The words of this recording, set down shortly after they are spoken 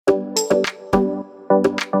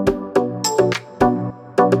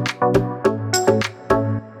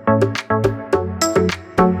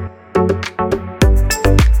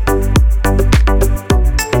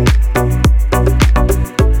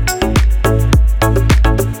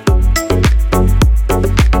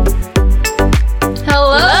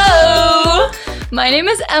name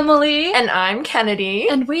is Emily. And I'm Kennedy.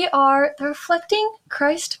 And we are the Reflecting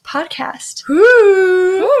Christ podcast.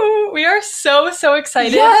 Woo! We are so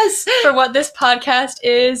excited for what this podcast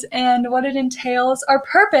is and what it entails. Our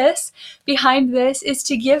purpose behind this is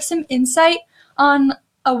to give some insight on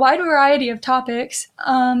a wide variety of topics.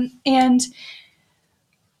 And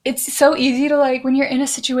it's so easy to, like, when you're in a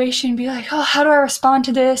situation, be like, oh, how do I respond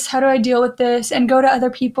to this? How do I deal with this? And go to other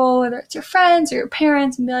people, whether it's your friends or your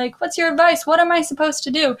parents, and be like, what's your advice? What am I supposed to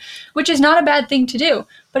do? Which is not a bad thing to do.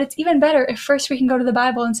 But it's even better if first we can go to the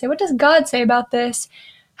Bible and say, what does God say about this?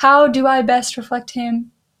 How do I best reflect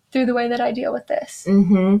him through the way that I deal with this?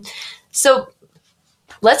 Mm-hmm. So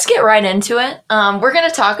let's get right into it. We're going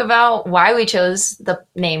to talk about why we chose the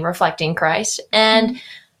name Reflecting Christ. And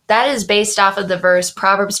that is based off of the verse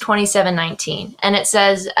Proverbs 27:19. And it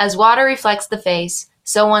says, as water reflects the face,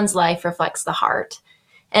 so one's life reflects the heart.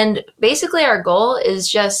 And basically our goal is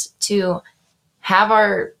just to have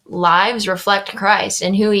our lives reflect Christ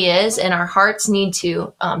and who he is. And our hearts need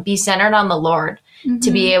to be centered on the Lord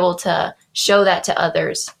to be able to show that to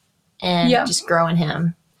others and just grow in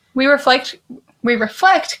him. We reflect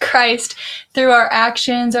Christ through our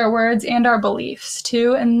actions, our words, and our beliefs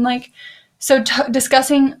too. And so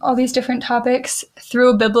discussing all these different topics through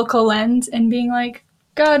a biblical lens and being like,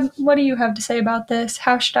 God, what do you have to say about this?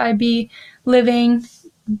 How should I be living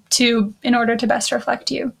in order to best reflect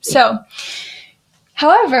you? So,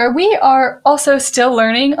 however, we are also still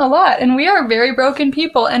learning a lot, and we are very broken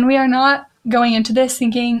people, and we are not going into this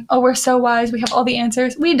thinking, oh, we're so wise, we have all the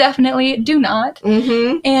answers. We definitely do not.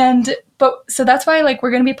 So that's why, we're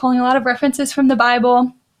going to be pulling a lot of references from the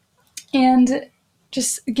Bible and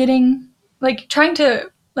just trying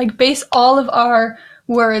to base all of our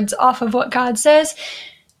words off of what God says.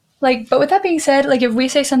 But with that being said, if we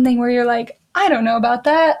say something where you're like, I don't know about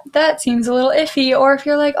that, that seems a little iffy, or if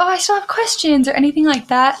you're like, oh, I still have questions or anything like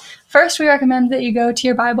that, first we recommend that you go to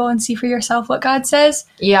your Bible and see for yourself what God says.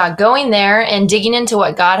 Yeah, going there and digging into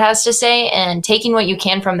what God has to say and taking what you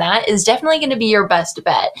can from that is definitely going to be your best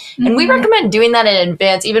bet. And we recommend doing that in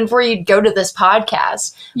advance, even before you go to this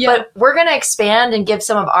podcast. Yeah. But we're going to expand and give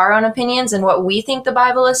some of our own opinions and what we think the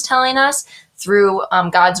Bible is telling us through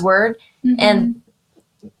God's word. And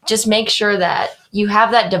just make sure that you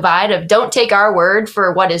have that divide of don't take our word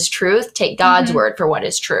for what is truth, take God's word for what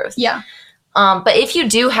is truth. Yeah. But if you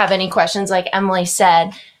do have any questions, like Emily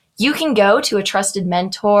said, you can go to a trusted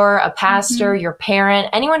mentor, a pastor, your parent,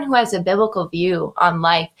 anyone who has a biblical view on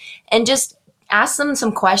life, and just ask them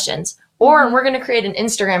some questions. Or we're going to create an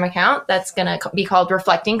Instagram account that's going to be called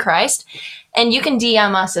Reflecting Christ, and you can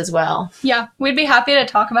DM us as well. Yeah, we'd be happy to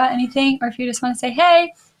talk about anything, or if you just want to say,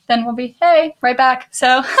 hey, then we'll be, hey, right back.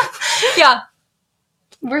 So, yeah.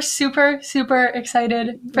 We're super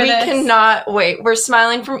excited for this. We cannot wait. We're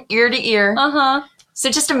smiling from ear to ear.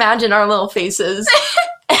 So just imagine our little faces.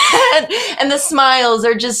 and the smiles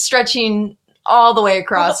are just stretching all the way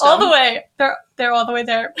across all the way. They're all the way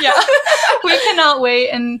there. Yeah. We cannot wait.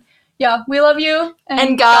 And yeah, we love you.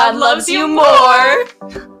 And God loves you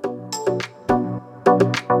more.